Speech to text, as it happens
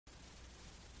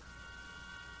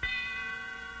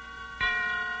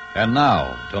And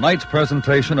now, tonight's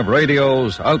presentation of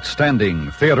radio's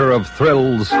outstanding theater of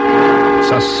thrills,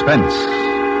 Suspense.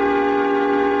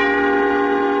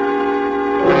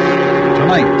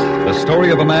 Tonight, the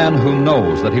story of a man who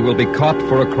knows that he will be caught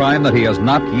for a crime that he has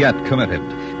not yet committed.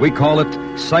 We call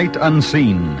it Sight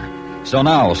Unseen. So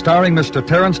now, starring Mr.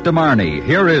 Terence DeMarney,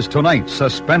 here is tonight's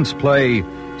suspense play,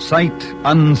 Sight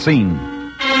Unseen.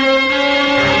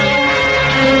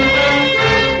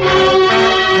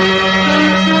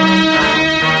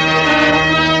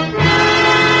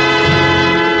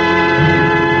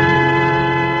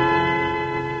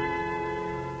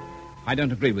 I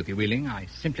don't agree with you, Wheeling. I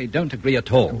simply don't agree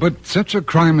at all. But such a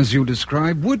crime as you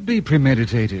describe would be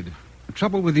premeditated. The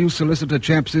trouble with you solicitor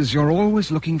chaps is you're always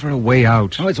looking for a way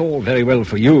out. Oh, it's all very well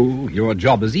for you. Your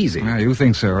job is easy. Ah, you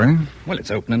think so, eh? Well,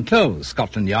 it's open and closed.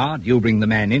 Scotland Yard, you bring the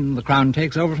man in, the Crown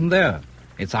takes over from there.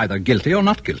 It's either guilty or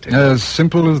not guilty. As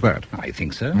simple as that? I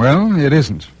think so. Well, it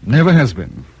isn't. Never has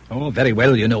been. Oh, very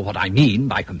well, you know what I mean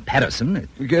by comparison.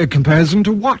 Comparison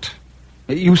to what?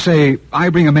 You say, I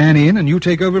bring a man in and you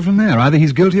take over from there. Either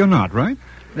he's guilty or not, right?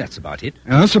 That's about it.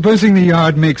 Supposing the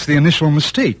Yard makes the initial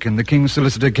mistake and the King's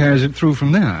solicitor carries it through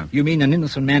from there. You mean an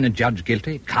innocent man adjudged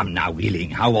guilty? Come now, Wheeling,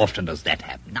 how often does that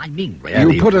happen? I mean,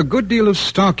 really. You put a good deal of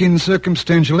stock in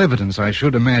circumstantial evidence, I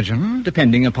should imagine.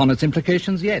 Depending upon its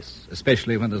implications, yes.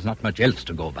 Especially when there's not much else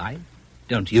to go by.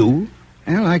 Don't you?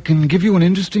 Well, I can give you an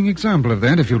interesting example of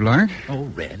that, if you like. Oh,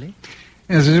 really?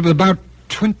 Yes, it was about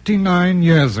 29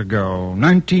 years ago,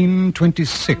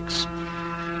 1926.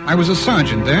 I was a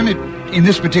sergeant then. In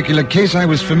this particular case, I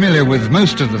was familiar with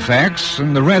most of the facts,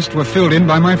 and the rest were filled in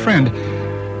by my friend.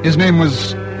 His name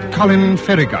was Colin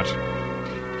Farragut.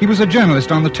 He was a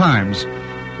journalist on the Times.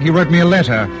 He wrote me a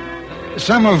letter.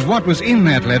 Some of what was in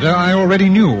that letter I already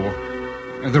knew.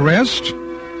 The rest,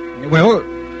 well,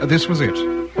 this was it.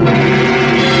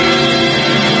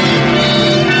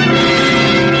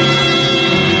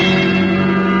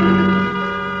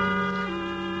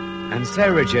 And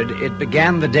so, Richard, it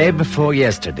began the day before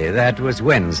yesterday. That was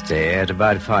Wednesday at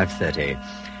about 5:30.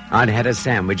 I'd had a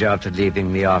sandwich after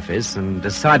leaving the office and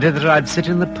decided that I'd sit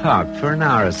in the park for an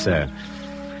hour or so.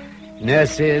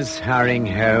 Nurses hurrying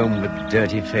home with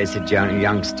dirty-faced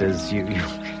youngsters.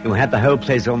 You had the whole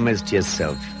place almost to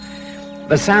yourself.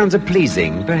 The sounds are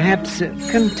pleasing, perhaps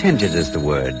contented is the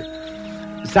word.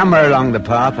 Somewhere along the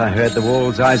path I heard the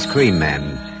Wall's ice cream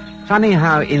man. Funny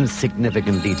how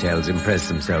insignificant details impress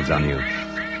themselves on you.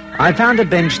 I found a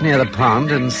bench near the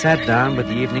pond and sat down with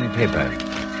the evening paper.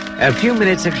 A few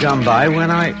minutes had gone by when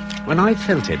I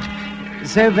felt it.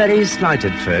 So very slight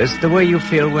at first, the way you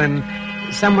feel when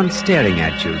someone's staring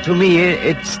at you. To me,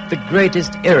 it's the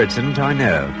greatest irritant I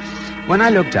know. When I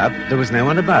looked up, there was no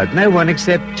one about. No one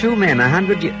except two men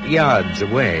 100 yards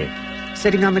away,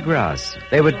 sitting on the grass.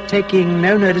 They were taking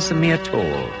no notice of me at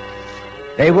all.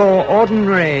 They wore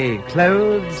ordinary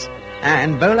clothes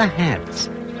and bowler hats.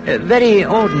 Very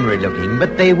ordinary looking,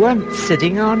 but they weren't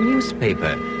sitting on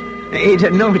newspaper. It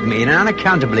annoyed me, and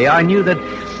unaccountably I knew that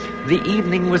the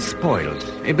evening was spoiled.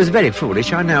 It was very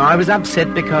foolish, I know. I was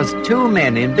upset because two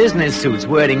men in business suits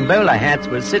wearing bowler hats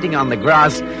were sitting on the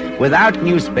grass without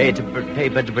newspaper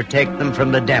to protect them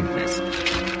from the dampness.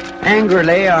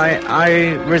 Angrily,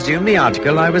 I resumed the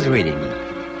article I was reading.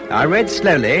 I read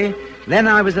slowly. Then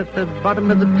I was at the bottom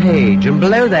of the page, and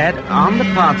below that, on the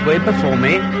pathway before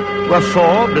me, were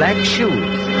 4 black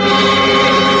shoes.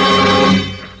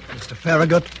 Mr.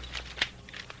 Farragut?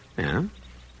 Yeah?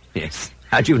 Yes.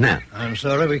 How'd you know? I'm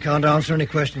sorry, we can't answer any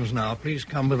questions now. Please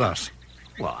come with us.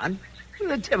 What? Who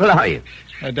the devil are you?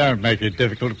 Don't make it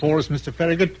difficult for us, Mr.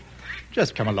 Farragut.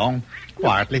 Just come along,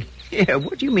 quietly. Yeah,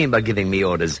 what do you mean by giving me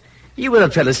orders? You were the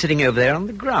fellow sitting over there on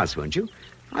the grass, weren't you?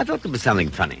 I thought there was something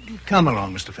funny. Come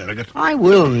along, Mr. Farragut. I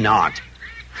will not.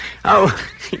 Oh,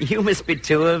 you must be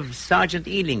two of Sergeant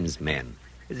Ealing's men.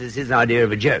 This is his idea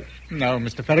of a joke. No,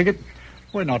 Mr. Farragut,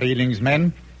 we're not Ealing's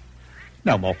men.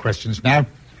 No more questions now.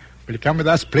 Will you come with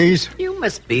us, please? You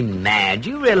must be mad.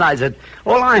 You realize that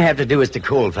all I have to do is to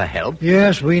call for help?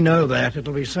 Yes, we know that.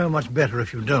 It'll be so much better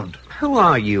if you don't. Who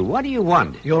are you? What do you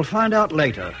want? You'll find out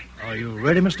later. Are you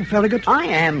ready, Mr. Farragut? I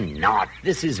am not.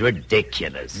 This is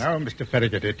ridiculous. No, Mr.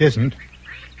 Farragut, it isn't.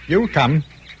 You'll come.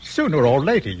 Sooner or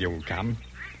later, you'll come.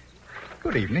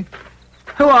 Good evening.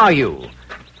 Who are you?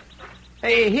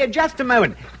 Hey, here, just a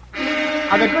moment.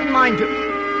 I've a good mind to...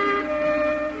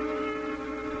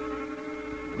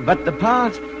 But the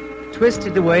path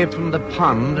twisted away from the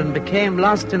pond and became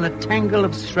lost in a tangle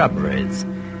of shrubberies.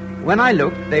 When I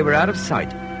looked, they were out of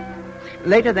sight.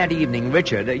 Later that evening,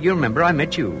 Richard, you remember I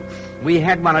met you. We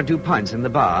had 1 or 2 pints in the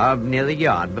bar near the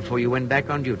yard before you went back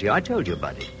on duty. I told you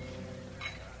about it.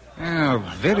 Oh,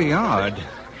 very odd.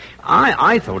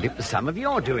 I thought it was some of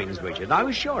your doings, Richard. I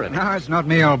was sure of it. No, it's not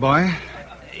me, old boy.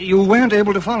 You weren't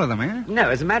able to follow them, eh? No,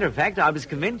 as a matter of fact, I was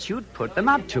convinced you'd put them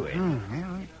up to it.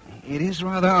 Well, it is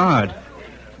rather odd.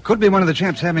 Could be one of the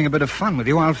chaps having a bit of fun with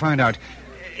you. I'll find out.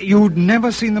 You'd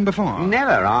never seen them before?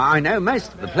 Never. I know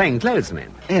most of the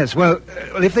plainclothesmen. Yes, well,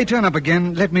 if they turn up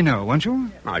again, let me know, won't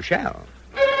you? I shall.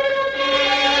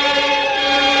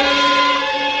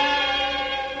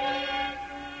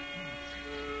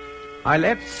 I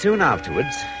left soon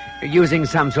afterwards, using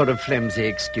some sort of flimsy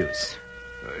excuse.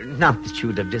 Not that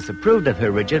you'd have disapproved of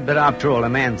her, Richard, but after all, a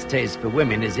man's taste for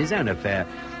women is his own affair,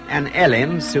 and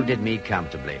Ellen suited me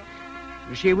comfortably.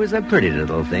 She was a pretty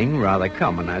little thing, rather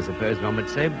common, I suppose one would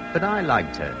say, but I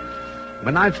liked her.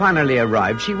 When I finally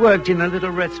arrived, she worked in a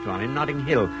little restaurant in Notting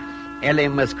Hill.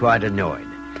 Ellen was quite annoyed.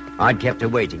 I'd kept her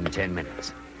waiting 10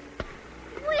 minutes.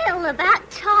 Well, about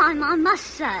time, I must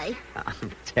say.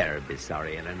 I'm terribly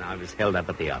sorry, Ellen. I was held up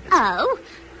at the office. Oh?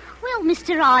 Well,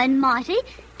 Mr. Iron Mighty,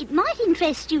 it might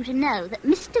interest you to know that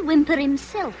Mr. Whymper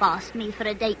himself asked me for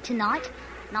a date tonight,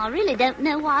 and I really don't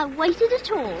know why I waited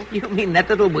at all. You mean that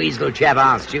little weasel chap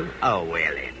asked you? Oh,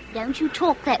 Ellen. Don't you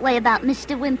talk that way about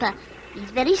Mr. Whymper.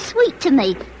 He's very sweet to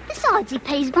me. Besides, he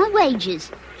pays my wages,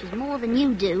 which is more than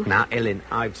you do. Now, Ellen,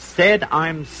 I've said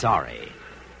I'm sorry.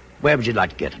 Where would you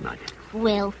like to go tonight?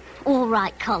 Well, all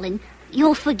right, Colin.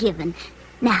 You're forgiven.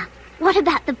 Now, what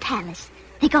about the Palace?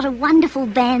 They got a wonderful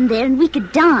band there and we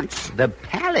could dance. The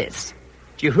Palace?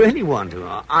 Do you really want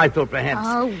to? I thought perhaps...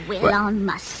 Oh, well, I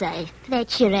must say,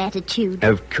 that's your attitude.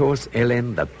 Of course,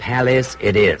 Ellen, the Palace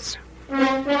it is.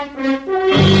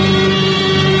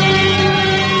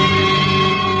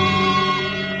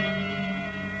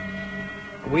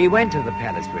 We went to the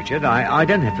Palace, Richard. I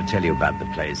don't have to tell you about the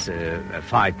place. A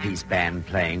five-piece band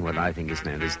playing what I think is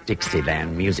known as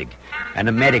Dixieland music. An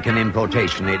American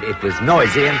importation. It was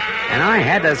noisy, and I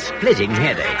had a splitting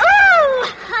headache.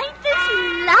 Oh, ain't this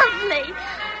lovely?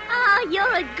 Oh,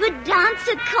 you're a good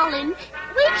dancer, Colin.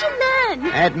 Where'd you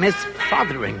learn? At Miss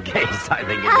Fotheringay's, I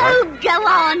think it was. Oh, go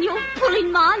on. You're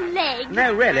pulling my leg.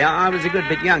 No, really, I was a good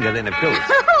bit younger then, of course.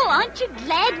 Oh, aren't you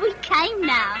glad we came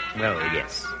now? Well,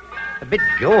 yes. A bit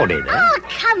gaudy, though. Oh,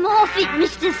 come off it,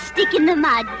 Mr. Stick in the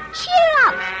Mud. Cheer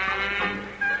up.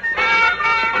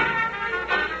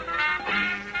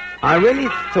 I really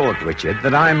thought, Richard,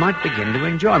 that I might begin to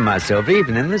enjoy myself,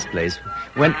 even in this place,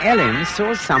 when Ellen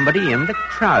saw somebody in the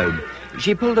crowd.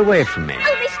 She pulled away from me.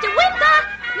 Oh, Mr. Whymper!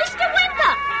 Mr.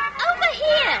 Whymper! Over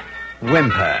here!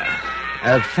 Whymper.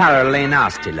 A thoroughly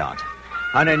nasty lot.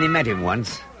 I'd only met him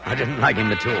once. I didn't like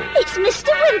him at all. It's Mr.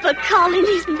 Whymper, Colin.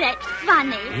 Isn't that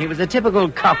funny? He was a typical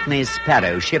Cockney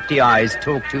sparrow. Shifty eyes,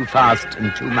 talk too fast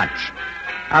and too much.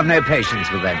 I've no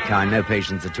patience with that kind, no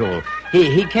patience at all.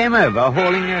 He came over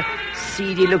hauling a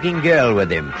seedy-looking girl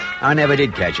with him. I never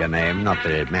did catch her name, not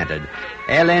that it mattered.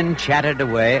 Ellen chattered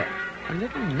away, a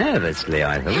little nervously,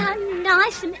 I thought. How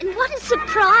nice, and what a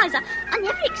surprise. I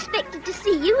never expected to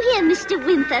see you here, Mr.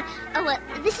 Whymper. Oh,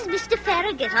 this is Mr.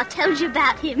 Farragut. I told you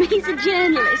about him. He's a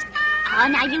journalist. Oh,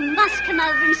 now you must come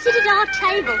over and sit at our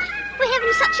table. We're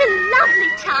having such a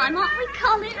lovely time, aren't we,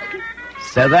 Colin?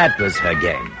 So that was her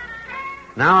game.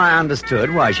 Now I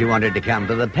understood why she wanted to come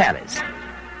to the Palace.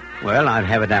 Well, I'd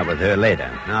have it out with her later.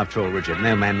 After all, Richard,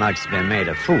 no man likes to be made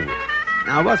a fool.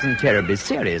 I wasn't terribly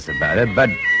serious about it, but,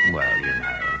 well, you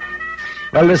know.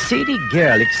 Well, the seedy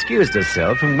girl excused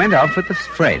herself and went off with a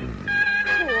friend.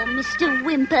 Poor Mr.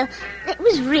 Whymper. That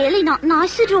was really not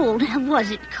nice at all,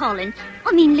 was it, Colin?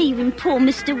 I mean, leaving poor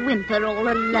Mr. Whymper all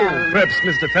alone. Perhaps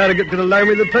Mr. Farragut could allow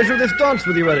me the pleasure of this dance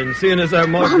with you, Ellen, seeing as how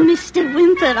my... Oh, Mr.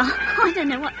 Whymper, I don't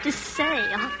know what to say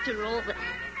after all, but...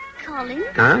 Colin?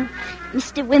 Huh?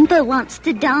 Mr. Whymper wants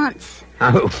to dance.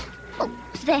 Oh. Oh,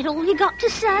 is that all you got to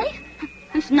say?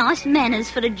 It's nice manners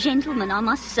for a gentleman, I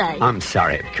must say. I'm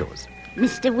sorry, of course.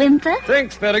 Mr. Whymper?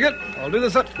 Thanks, Farragut. I'll do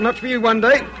the such much for you one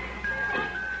day.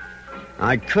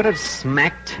 I could have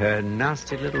smacked her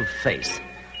nasty little face.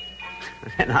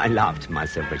 Then I laughed to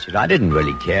myself, Richard. I didn't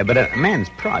really care, but a man's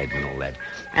pride and all that.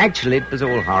 Actually, it was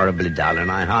all horribly dull,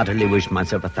 and I heartily wished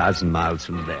myself 1,000 miles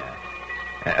from there.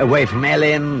 Away from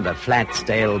Ellen, the flat,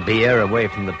 stale beer, away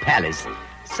from the Palace.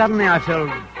 Suddenly I felt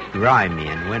grimy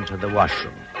and went to the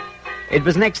washroom. It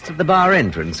was next to the bar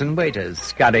entrance, and waiters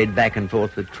scurried back and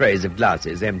forth with trays of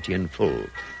glasses, empty and full.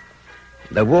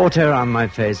 The water on my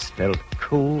face felt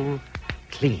cool,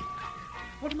 clean.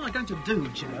 What am I going to do,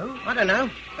 Joe? I don't know.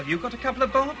 Have you got a couple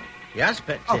of bob? Yes,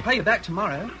 but... I'll pay you back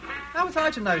tomorrow. How was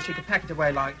I to know she could pack it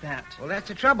away like that? Well, that's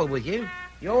the trouble with you.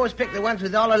 You always pick the ones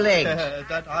with all the legs.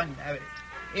 That I know it.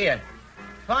 Here,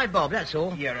 5 bob, that's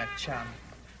all. You're a chum.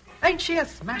 Ain't she a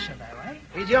smasher, though, eh?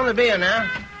 Easy on the beer now.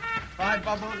 5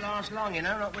 bob won't last long, you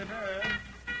know, not with her.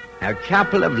 A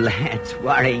couple of lads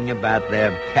worrying about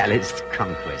their palace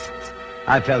conquests.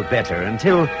 I felt better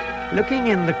until, looking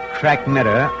in the cracked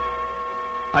mirror,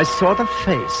 I saw the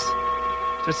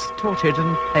face, distorted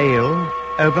and pale,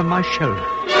 over my shoulder.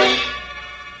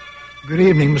 Good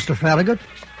evening, Mr. Farragut.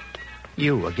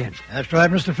 You again. That's right,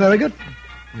 Mr. Farragut.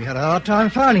 We had a hard time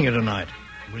finding you tonight.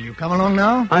 Will you come along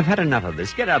now? I've had enough of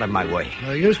this. Get out of my way.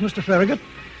 No use, Mr. Farragut.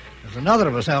 There's another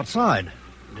of us outside.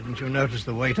 Didn't you notice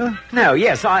the waiter? No,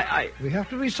 yes, I... We have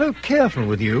to be so careful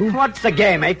with you. What's the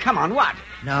game, eh? Come on, what?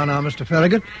 Now, Mr.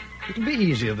 Farragut. It'll be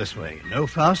easier this way. No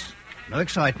fuss, no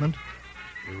excitement.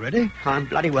 You ready? I'm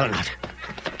bloody well not.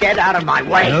 Get out of my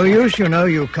way. No use, you know.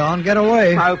 You can't get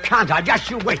away. Oh, can't I? Just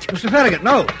you wait. Mr. Farragut,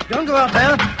 no. Don't go out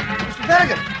there. Mr.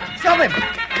 Farragut, stop him.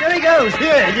 There he goes.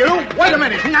 Here, you. Wait a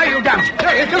minute. No, you don't.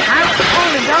 Here, you.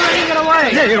 Hold him. Don't let him get away.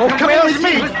 Here, you. Come here with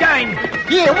me. Who's going?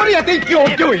 Here, what do you think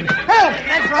you're doing? Help!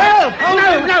 That's right.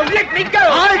 Help! No, let me go.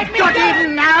 I've got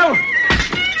him now.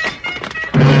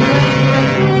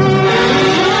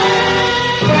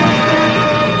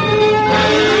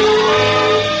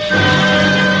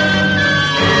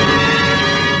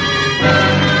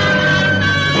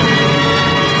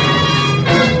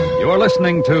 You're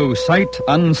listening to Sight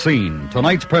Unseen,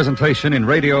 tonight's presentation in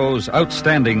radio's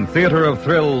outstanding theater of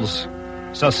thrills,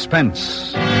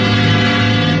 Suspense.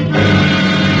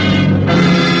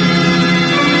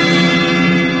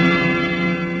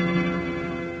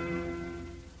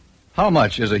 How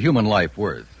much is a human life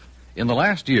worth? In the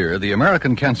last year, the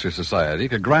American Cancer Society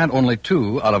could grant only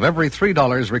 2 out of every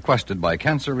 $3 requested by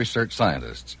cancer research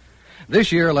scientists.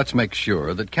 This year, let's make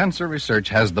sure that cancer research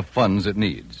has the funds it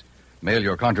needs. Mail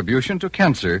your contribution to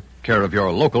Cancer, care of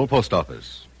your local post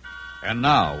office. And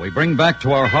now, we bring back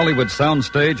to our Hollywood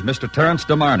soundstage Mr. Terence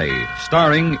DeMarney,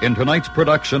 starring in tonight's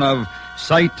production of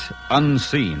Sight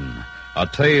Unseen, a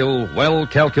tale well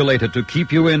calculated to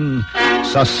keep you in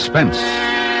suspense.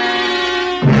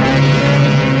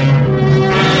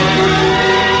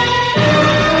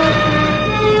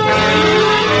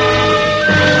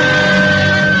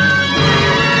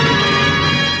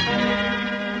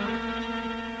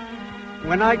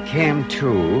 When I came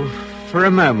to, for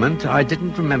a moment, I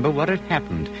didn't remember what had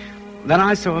happened. Then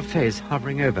I saw a face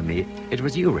hovering over me. It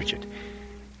was you, Richard.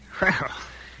 Well,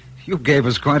 you gave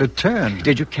us quite a turn.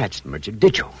 Did you catch them, Richard?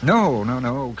 Did you?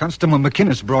 No. Constable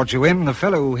McInnes brought you in. The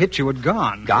fellow who hit you had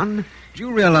gone. Gone? Do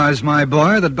you realize, my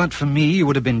boy, that but for me you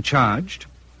would have been charged?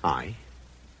 I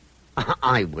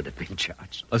would have been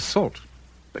charged. Assault.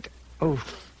 But,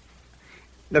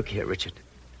 look here, Richard.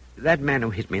 That man who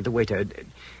hit me, the waiter,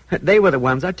 they were the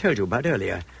ones I told you about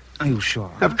earlier. Are you sure?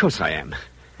 Of course I am.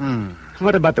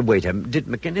 What about the waiter? Did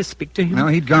McInnes speak to him? No,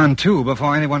 he'd gone too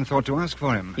before anyone thought to ask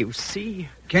for him. You see?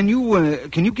 Can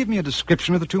you give me a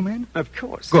description of the 2 men? Of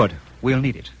course. Good. We'll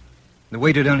need it. The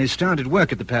waiter had only started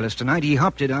work at the palace tonight. He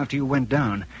hopped it after you went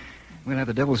down. We'll have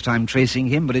the devil's time tracing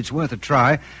him, but it's worth a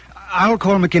try. I'll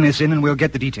call McInnes in and we'll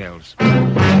get the details.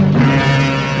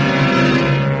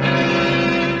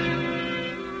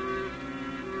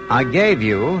 I gave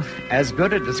you as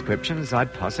good a description as I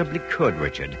possibly could,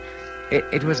 Richard.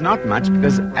 It was not much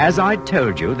because, as I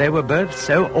told you, they were both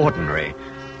so ordinary.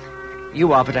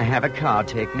 You offered to have a car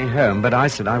take me home, but I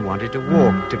said I wanted to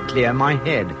walk to clear my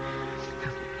head.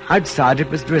 Outside it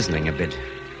was drizzling a bit.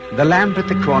 The lamp at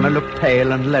the corner looked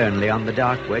pale and lonely on the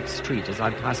dark, wet street as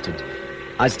I passed it.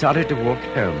 I started to walk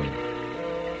home,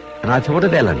 and I thought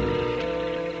of Ellen.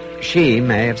 She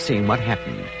may have seen what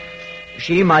happened.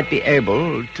 She might be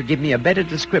able to give me a better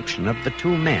description of the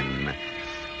 2 men.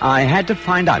 I had to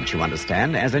find out, you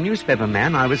understand. As a newspaper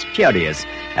man, I was curious.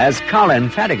 As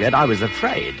Colin Farragut, I was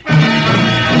afraid.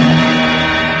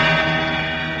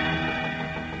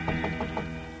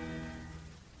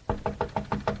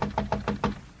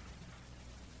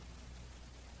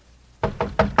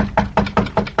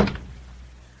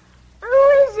 Who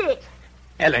is it?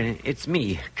 Ellen, it's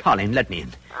me. Colin, let me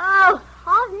in. Oh,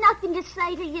 I've nothing to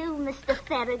say to you, Mr.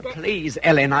 Farragut. Please,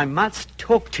 Ellen, I must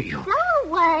talk to you. Go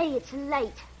away, it's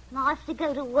late. I have to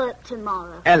go to work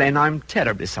tomorrow. Ellen, I'm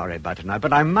terribly sorry about tonight,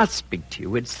 but I must speak to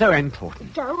you. It's so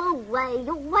important. Go away.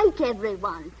 You'll wake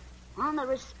everyone. I'm a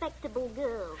respectable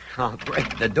girl. I'll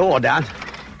break the door down.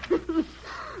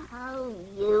 Oh,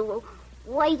 you.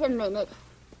 Wait a minute.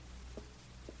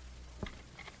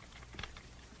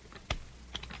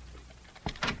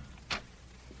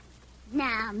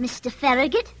 Now, Mr.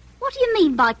 Farragut, what do you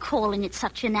mean by calling at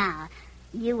such an hour?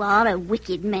 You are a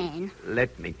wicked man.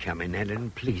 Let me come in,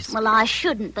 Ellen, please. Well, I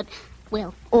shouldn't, but...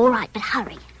 Well, all right, but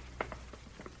hurry.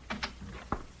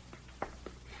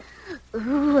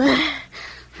 Ooh,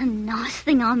 a nice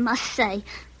thing, I must say.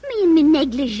 Me in me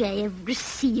negligee of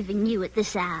receiving you at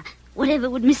this hour. Whatever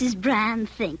would Mrs. Brown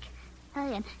think?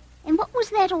 Oh, and what was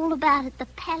that all about at the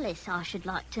palace, I should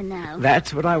like to know?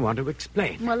 That's what I want to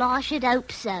explain. Well, I should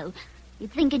hope so.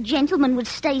 You'd think a gentleman would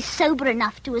stay sober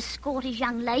enough to escort his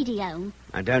young lady home.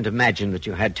 I don't imagine that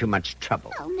you had too much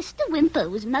trouble. Oh, Mr. Whymper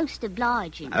was most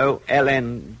obliging. Oh,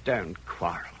 Ellen, don't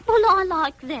quarrel. Well, I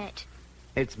like that.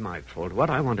 It's my fault. What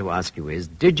I want to ask you is,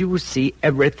 did you see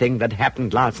everything that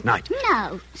happened last night?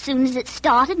 No. As soon as it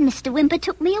started, Mr. Whymper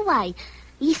took me away.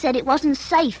 He said it wasn't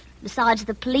safe. Besides,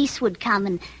 the police would come,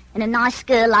 and a nice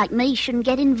girl like me shouldn't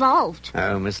get involved.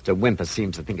 Oh, Mr. Whymper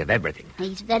seems to think of everything.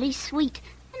 He's very sweet,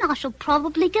 and I shall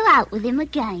probably go out with him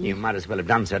again. You might as well have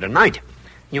done so tonight.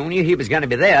 You knew he was going to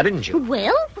be there, didn't you?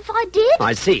 Well, if I did...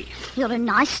 I see. You're a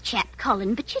nice chap,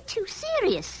 Colin, but you're too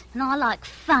serious, and I like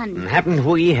fun. And haven't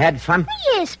we had fun?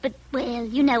 Yes, but, well,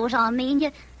 you know what I mean.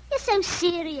 You're so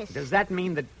serious. Does that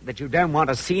mean that you don't want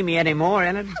to see me anymore,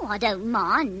 Ellen? Oh, I don't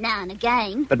mind, now and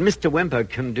again. But Mr. Whymper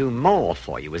can do more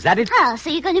for you, is that it? Oh, so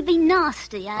you're going to be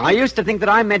nasty, eh? I used to think that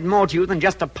I meant more to you than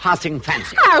just a passing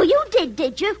fancy. Oh, you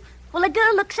did you? Well, a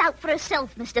girl looks out for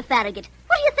herself, Mr. Farragut.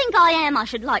 What do you think I am, I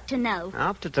should like to know?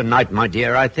 After tonight, my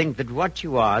dear, I think that what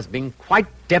you are has been quite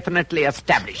definitely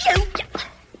established.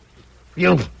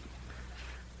 You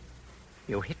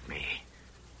hit me.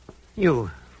 You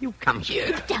come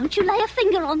here. Don't you lay a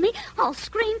finger on me. I'll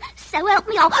scream. So help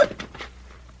me, I'll...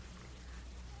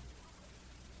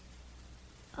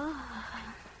 Oh.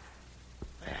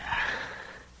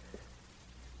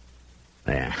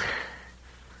 There.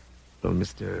 Will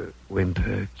Mr.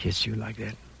 Whymper kiss you like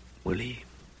that? Will he?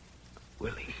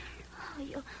 Will he?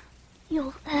 Oh,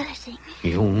 you're hurting.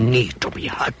 You need to be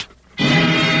hurt.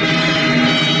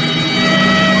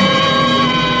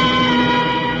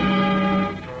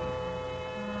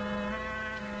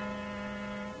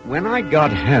 When I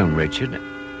got home, Richard,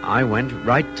 I went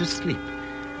right to sleep.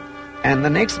 And the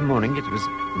next morning it was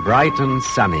bright and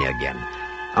sunny again.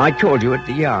 I called you at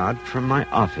the yard from my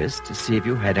office to see if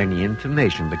you had any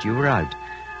information, but you were out.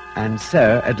 And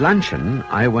so, at luncheon,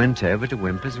 I went over to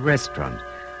Whymper's restaurant.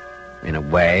 In a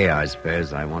way, I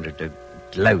suppose I wanted to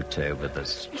gloat over the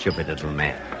stupid little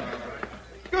man.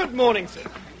 Good morning, sir.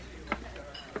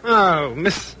 Oh,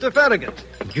 Mr. Farragut.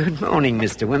 Good morning,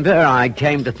 Mr. Whymper. I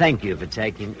came to thank you for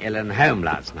taking Ellen home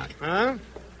last night. Huh?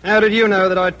 How did you know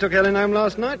that I took Ellen home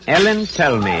last night? Ellen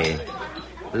told me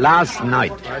last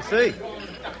night. I see.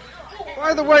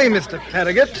 By the way, Mr.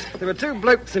 Farragut, there were 2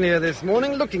 blokes in here this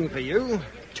morning looking for you.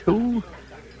 Two?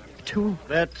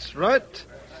 That's right.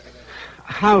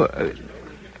 How...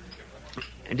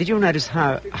 did you notice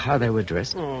how they were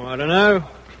dressed? Oh, I don't know.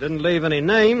 Didn't leave any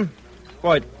name.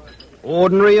 Quite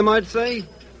ordinary, you might say.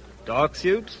 Dark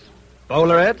suits,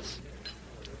 bowler hats.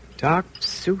 Dark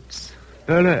suits?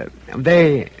 Bowler...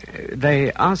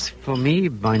 They asked for me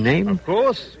by name? Of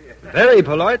course. Very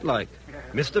polite, like.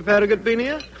 Mr. Farragut been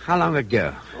here? How long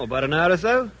ago? Oh, about an hour or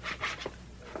so.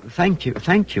 Thank you,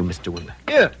 Mr. Whymper.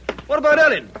 Here, what about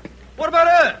Ellen? What about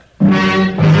her?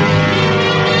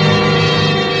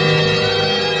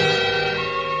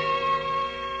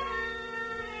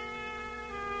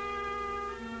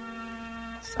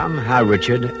 Somehow,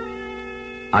 Richard,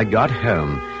 I got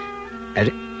home.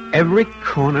 At every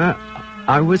corner,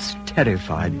 I was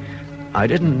terrified. I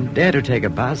didn't dare to take a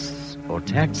bus or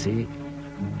taxi.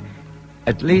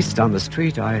 At least on the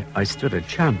street, I stood a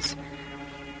chance.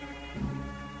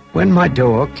 When my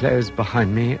door closed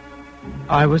behind me,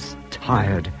 I was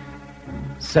tired.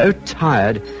 So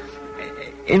tired.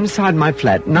 Inside my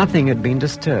flat, nothing had been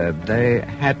disturbed. They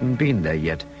hadn't been there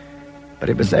yet. But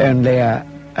it was only a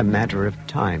matter of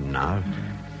time now.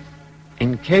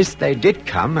 In case they did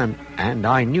come, and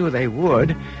I knew they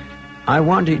would, I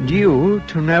wanted you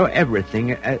to know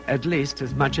everything, at least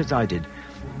as much as I did.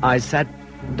 I sat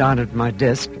down at my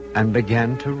desk and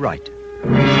began to write.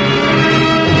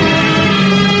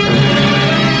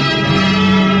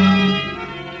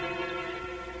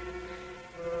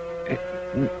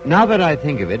 Now that I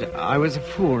think of it, I was a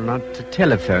fool not to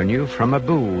telephone you from a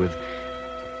booth.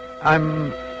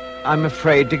 I'm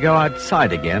afraid to go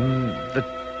outside again. The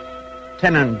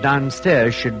tenant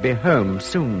downstairs should be home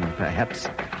soon, perhaps.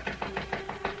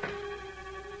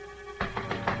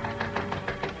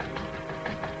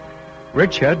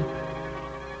 Richard,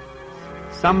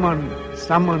 someone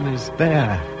is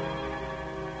there.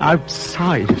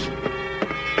 Outside.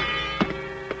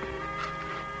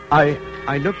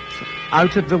 I looked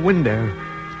out of the window.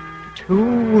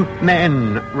 2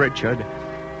 men, Richard.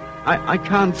 I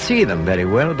can't see them very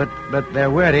well, but they're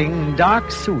wearing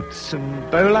dark suits and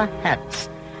bowler hats.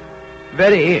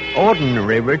 very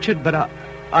ordinary, Richard, but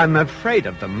I'm afraid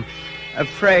of them.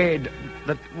 Afraid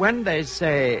that when they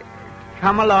say,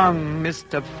 "Come along,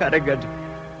 Mr. Farragut,"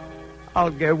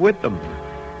 I'll go with them.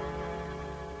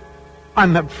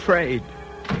 I'm afraid.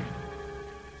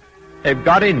 They've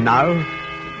got in now.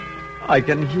 I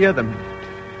can hear them.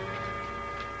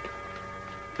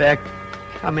 They're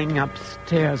coming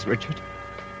upstairs, Richard.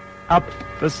 Up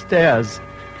the stairs.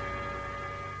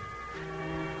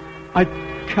 I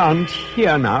can't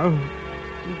hear now.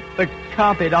 The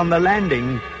carpet on the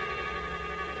landing.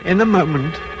 In a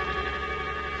moment.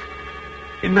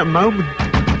 In a moment.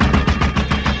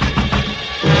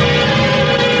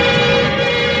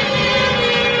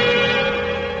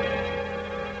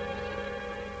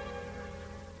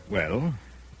 Well,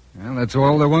 that's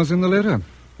all there was in the letter.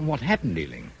 What happened,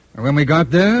 Ealing? When we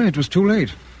got there, it was too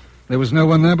late. There was no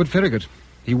one there but Farragut.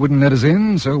 He wouldn't let us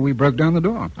in, so we broke down the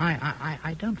door.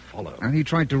 I don't follow. And he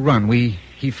tried to run.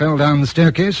 He fell down the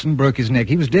staircase and broke his neck.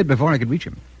 He was dead before I could reach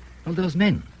him. Well, those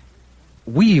men.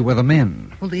 We were the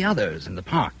men. Well, the others in the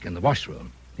park, in the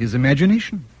washroom. His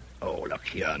imagination. Oh, look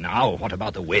here now. What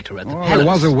about the waiter at the palace? There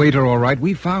was a waiter, all right.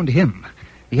 We found him.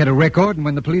 He had a record, and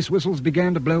when the police whistles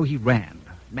began to blow, he ran.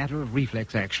 Matter of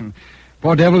reflex action.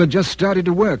 Poor devil had just started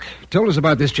to work. Told us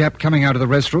about this chap coming out of the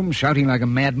restroom, shouting like a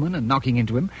madman and knocking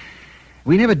into him.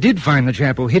 We never did find the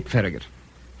chap who hit Farragut.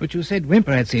 But you said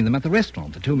Whymper had seen them at the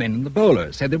restaurant. The two men and the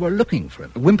bowler said they were looking for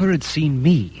him. Whymper had seen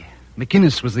me.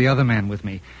 McInnes was the other man with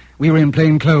me. We were in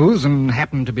plain clothes and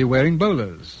happened to be wearing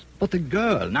bowlers. But the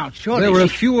girl, now surely there were a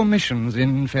few omissions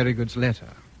in Farragut's letter.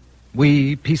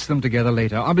 We pieced them together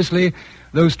later. Obviously,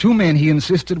 those two men he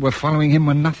insisted were following him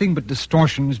were nothing but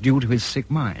distortions due to his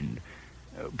sick mind.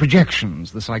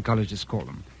 Projections, the psychologists call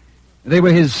them. They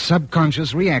were his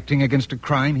subconscious reacting against a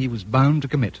crime he was bound to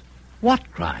commit.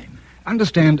 What crime?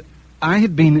 Understand, I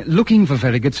had been looking for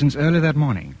Farragut since early that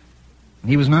morning.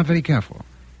 He was not very careful.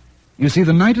 You see,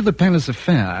 the night of the palace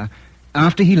affair,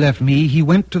 after he left me, he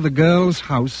went to the girl's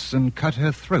house and cut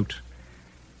her throat.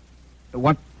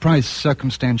 What price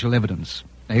circumstantial evidence?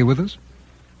 Are you with us?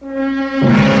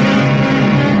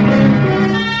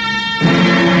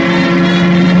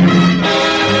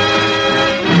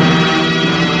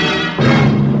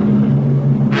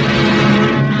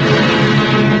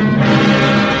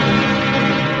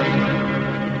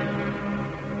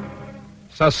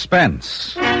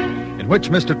 Suspense, in which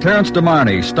Mr. Terence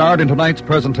DeMarney starred in tonight's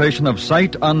presentation of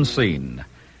Sight Unseen.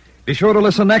 Be sure to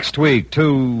listen next week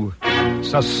to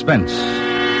Suspense.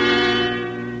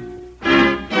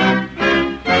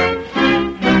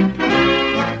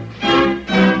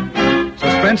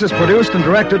 Suspense is produced and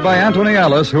directed by Anthony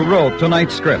Ellis, who wrote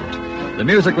tonight's script. The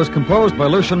music was composed by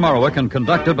Lucian Morrowick and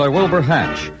conducted by Wilbur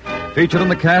Hatch. Featured in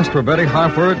the cast were Betty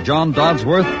Harford, John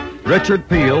Dodsworth, Richard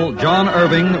Peel, John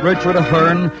Irving, Richard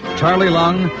Ahern, Charlie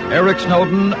Lung, Eric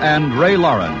Snowden, and Ray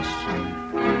Lawrence.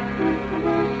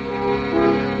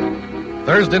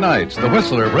 Thursday nights, The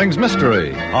Whistler brings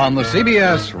mystery on the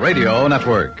CBS Radio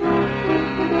Network.